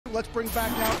let's bring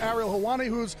back now Ariel Helwani,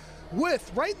 who's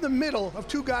right in the middle of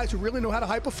two guys who really know how to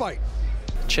hype a fight.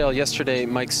 Chael, yesterday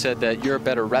Mike said that you're a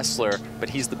better wrestler, but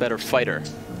he's the better fighter.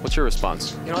 What's your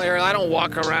response? You know, Ariel, I don't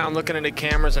walk around looking into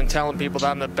cameras and telling people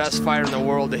that I'm the best fighter in the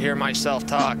world to hear myself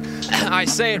talk. I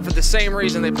say it for the same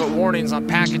reason they put warnings on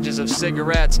packages of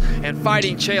cigarettes, and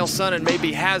fighting Chael Sonnen may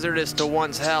be hazardous to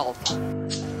one's health.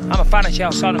 I'm a fan of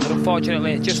Chael Sonnen, but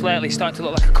unfortunately, just lately he's starting to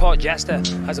look like a court jester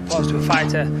as opposed to a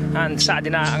fighter, and Saturday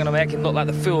night I'm going to make him look like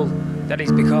the fool that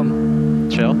he's become.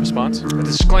 Chael, response? A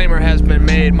disclaimer has been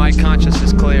made. My conscience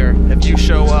is clear. If you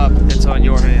show up, it's on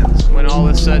your hands. When all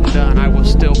is said and done, I will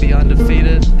still be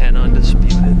undefeated and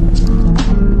undisputed.